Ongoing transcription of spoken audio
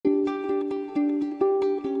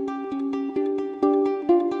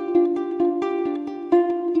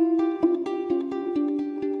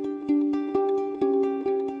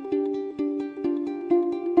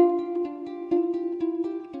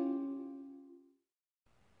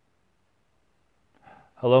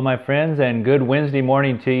Hello, my friends, and good Wednesday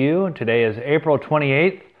morning to you. Today is April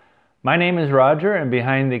 28th. My name is Roger, and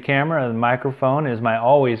behind the camera and the microphone is my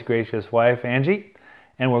always gracious wife, Angie.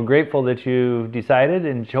 And we're grateful that you've decided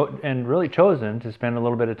and really chosen to spend a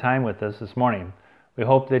little bit of time with us this morning. We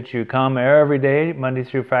hope that you come every day, Monday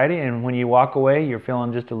through Friday, and when you walk away, you're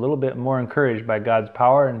feeling just a little bit more encouraged by God's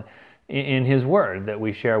power and in His Word that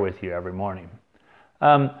we share with you every morning.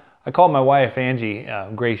 I call my wife, Angie,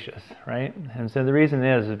 gracious, right? And so the reason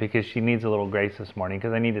is because she needs a little grace this morning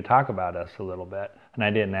because I need to talk about us a little bit, and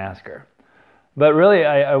I didn't ask her. But really,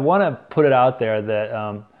 I want to put it out there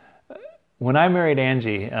that when I married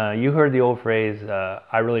Angie, you heard the old phrase,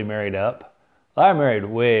 I really married up. Well, I married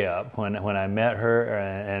way up when I met her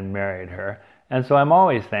and married her. And so I'm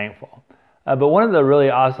always thankful. But one of the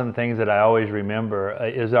really awesome things that I always remember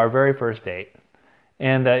is our very first date.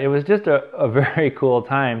 And it was just a very cool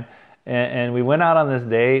time. And we went out on this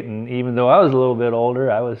date, and even though I was a little bit older,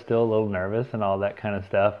 I was still a little nervous and all that kind of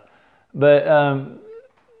stuff. But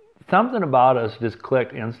something about us just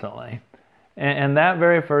clicked instantly. And that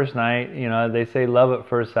very first night, you know, they say love at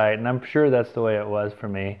first sight, and I'm sure that's the way it was for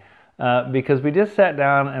me. Because we just sat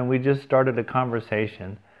down and we just started a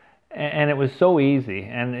conversation. And it was so easy,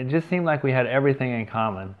 and it just seemed like we had everything in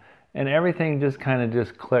common. And everything just kind of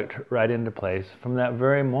just clicked right into place from that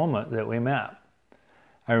very moment that we met.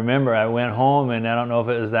 I remember I went home, and I don't know if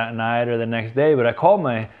it was that night or the next day, but I called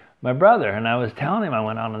my brother, and I was telling him I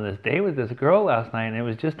went out on this date with this girl last night, and it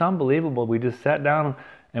was just unbelievable. We just sat down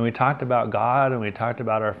and we talked about God, and we talked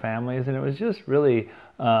about our families, and it was just really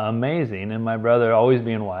amazing. And my brother, always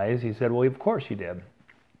being wise, he said, well, of course you did,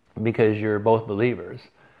 because you're both believers.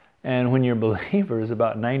 And when you're believers,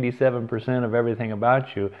 about 97% of everything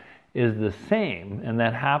about you is the same, and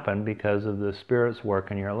that happened because of the Spirit's work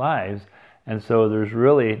in your lives. And so there's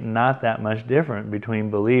really not that much different between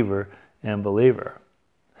believer and believer.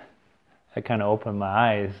 That kind of opened my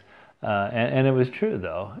eyes, and it was true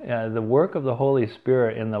though. The work of the Holy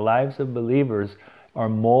Spirit in the lives of believers are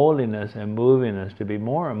molding us and moving us to be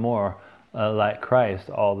more and more like Christ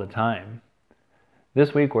all the time.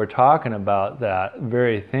 This week we're talking about that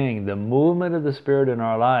very thing, the movement of the Spirit in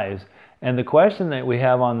our lives. And the question that we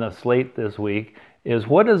have on the slate this week is,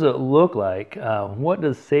 what does it look like? What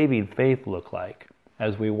does saving faith look like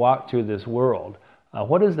as we walk through this world?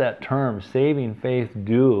 What does that term, saving faith,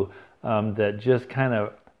 do that just kind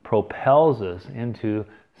of propels us into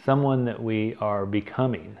someone that we are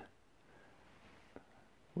becoming?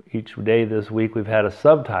 Each day this week we've had a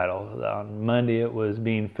subtitle. On Monday it was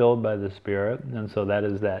being filled by the Spirit, and so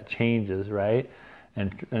that changes, right?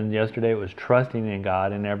 And yesterday it was trusting in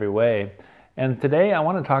God in every way. And today I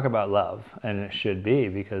want to talk about love, and it should be,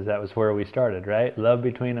 because that was where we started, right? Love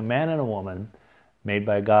between a man and a woman, made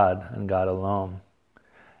by God and God alone.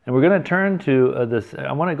 And we're going to turn to this.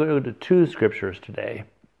 I want to go to two scriptures today,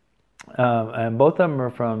 and both of them are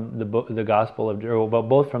from the Gospel of, well,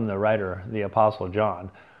 both from the writer, the Apostle John.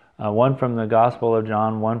 One from the Gospel of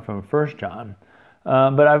John, one from 1 John.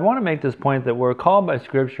 But I want to make this point that we're called by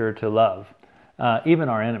Scripture to love, even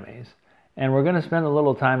our enemies. And we're going to spend a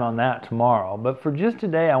little time on that tomorrow. But for just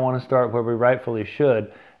today, I want to start where we rightfully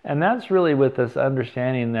should. And that's really with this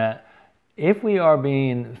understanding that if we are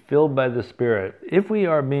being filled by the Spirit, if we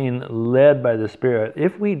are being led by the Spirit,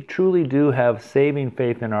 if we truly do have saving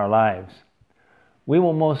faith in our lives, we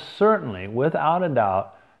will most certainly, without a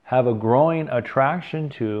doubt, have a growing attraction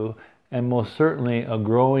to, and most certainly a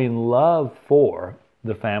growing love for,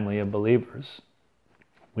 the family of believers.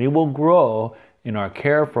 We will grow in our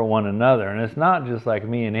care for one another. And it's not just like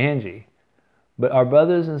me and Angie, but our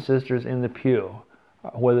brothers and sisters in the pew,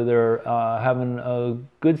 whether they're having a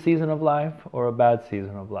good season of life or a bad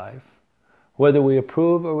season of life, whether we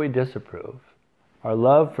approve or we disapprove, our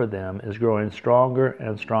love for them is growing stronger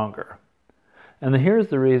and stronger. And here's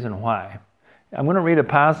the reason why. I'm going to read a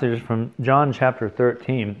passage from John chapter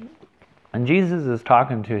 13. And Jesus is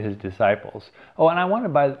talking to his disciples. Oh, and I want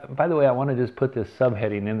to, by the way, I want to just put this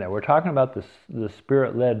subheading in there. We're talking about the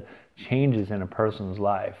Spirit-led changes in a person's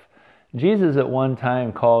life. Jesus at one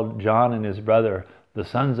time called John and his brother the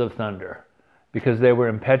sons of thunder because they were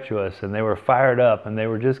impetuous and they were fired up and they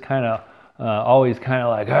were just kind of always kind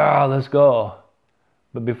of like, let's go.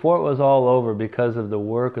 But before it was all over, because of the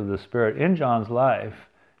work of the Spirit in John's life,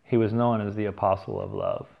 he was known as the Apostle of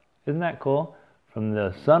Love. Isn't that cool? From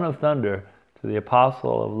the son of thunder to the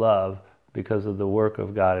apostle of love because of the work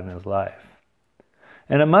of God in his life.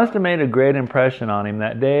 And it must have made a great impression on him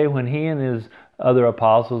that day when he and his other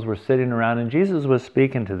apostles were sitting around and Jesus was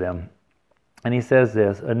speaking to them. And he says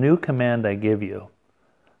this, "A new command I give you,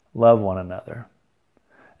 love one another."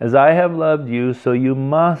 As I have loved you, so you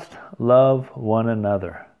must love one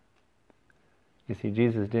another. You see,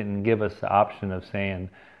 Jesus didn't give us the option of saying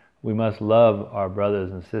we must love our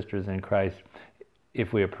brothers and sisters in Christ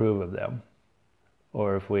if we approve of them,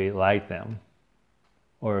 or if we like them,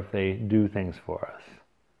 or if they do things for us.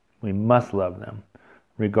 We must love them,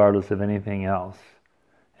 regardless of anything else.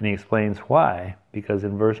 And he explains why, because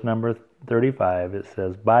in verse number 35 it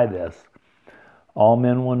says, "By this, all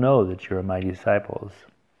men will know that you are my disciples,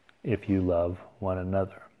 if you love one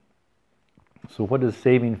another." So what does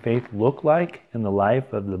saving faith look like in the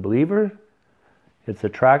life of the believer? It's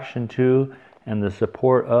attraction to and the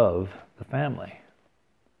support of the family.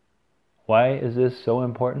 Why is this so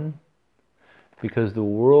important? Because the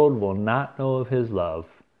world will not know of his love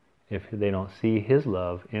if they don't see his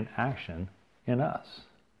love in action in us.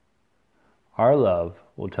 Our love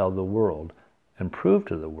will tell the world and prove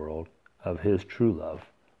to the world of his true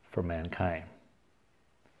love for mankind.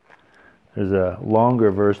 There's a longer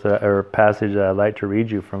or passage that I'd like to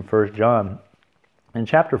read you from 1 John in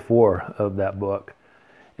chapter 4 of that book.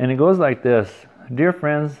 And it goes like this: "Dear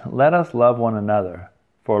friends, let us love one another,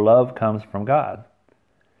 for love comes from God.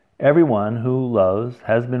 Everyone who loves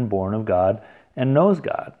has been born of God and knows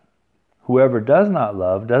God. Whoever does not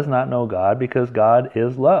love does not know God, because God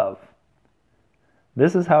is love.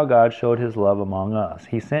 This is how God showed his love among us.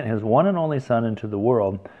 He sent his one and only Son into the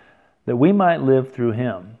world that we might live through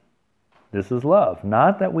him. This is love,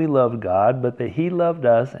 not that we loved God, but that he loved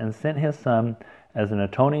us and sent his Son as an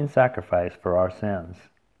atoning sacrifice for our sins.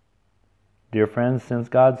 Dear friends, since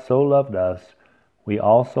God so loved us, we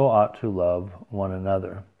also ought to love one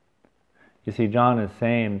another." You see, John is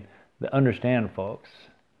saying that, understand, folks,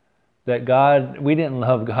 that we didn't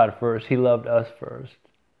love God first, he loved us first.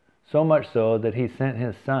 So much so that he sent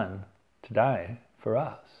his Son to die for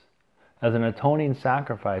us as an atoning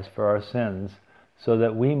sacrifice for our sins, so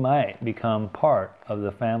that we might become part of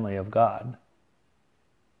the family of God.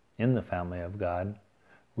 In the family of God,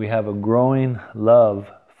 we have a growing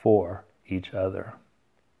love for each other.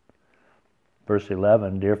 Verse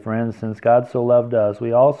 11, "Dear friends, since God so loved us,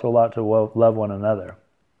 we also ought to love one another.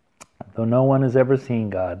 Though no one has ever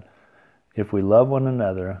seen God, if we love one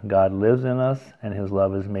another, God lives in us and his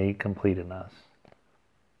love is made complete in us."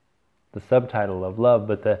 The subtitle of love,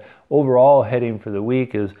 but the overall heading for the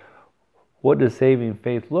week is, what does saving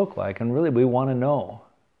faith look like? And really we want to know,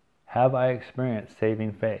 have I experienced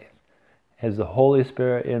saving faith? Is the Holy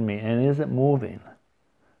Spirit in me, and is it moving?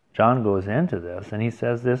 John goes into this, and he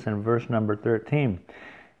says this in verse number 13.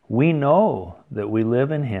 "We know that we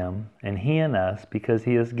live in him, and he in us, because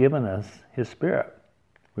he has given us his Spirit."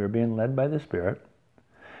 We are being led by the Spirit.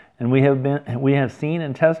 "And we have seen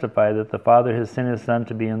and testified that the Father has sent his Son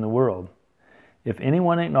to be in the world. If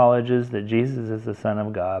anyone acknowledges that Jesus is the Son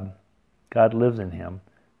of God, God lives in him,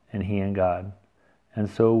 and he in God. And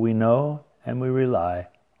so we know and we rely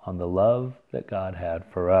on the love that God had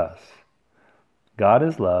for us. God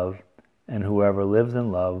is love, and whoever lives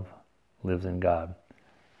in love lives in God,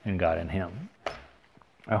 and God in him."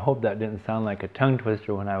 I hope that didn't sound like a tongue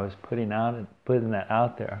twister when I was putting that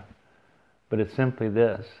out there. But it's simply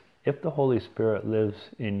this: if the Holy Spirit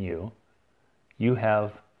lives in you, you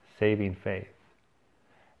have saving faith.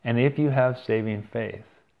 And if you have saving faith,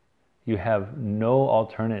 you have no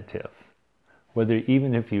alternative,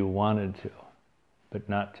 even if you wanted to, but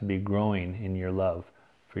not to be growing in your love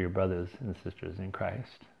for your brothers and sisters in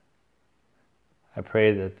Christ. I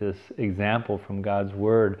pray that this example from God's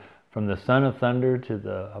Word, from the Son of Thunder to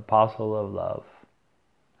the Apostle of Love,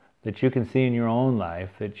 that you can see in your own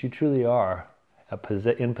life that you truly are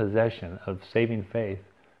in possession of saving faith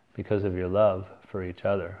because of your love for each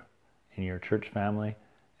other in your church family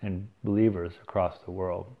and believers across the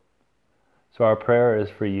world. So our prayer is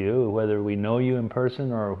for you, whether we know you in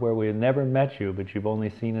person or where we've never met you, but you've only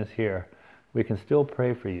seen us here, we can still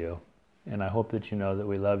pray for you. And I hope that you know that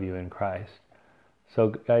we love you in Christ. So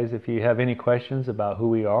guys, if you have any questions about who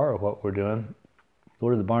we are or what we're doing, go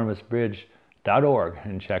to thebarnabasbridge.org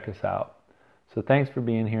and check us out. So thanks for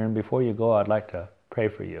being here. And before you go, I'd like to pray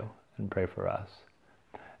for you and pray for us.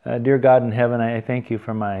 Dear God in heaven, I thank you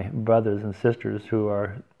for my brothers and sisters who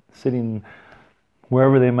are sitting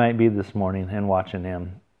wherever they might be this morning and watching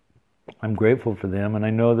him. I'm grateful for them, and I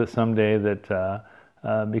know that someday that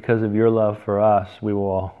because of your love for us, we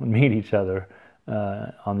will meet each other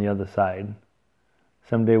on the other side.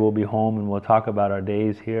 Someday we'll be home and we'll talk about our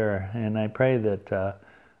days here, and I pray that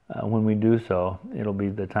when we do so, it'll be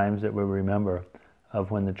the times that we remember of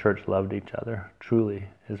when the church loved each other truly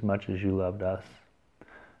as much as you loved us.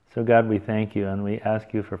 So God, we thank you, and we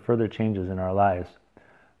ask you for further changes in our lives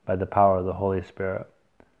by the power of the Holy Spirit,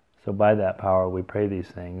 So by that power, we pray these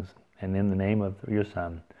things, and in the name of your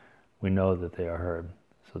Son, we know that they are heard.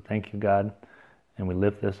 So thank you, God, and we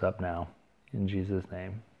lift this up now. In Jesus'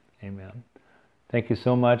 name, amen. Thank you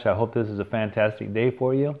so much. I hope this is a fantastic day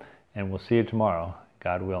for you, and we'll see you tomorrow,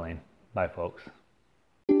 God willing. Bye, folks.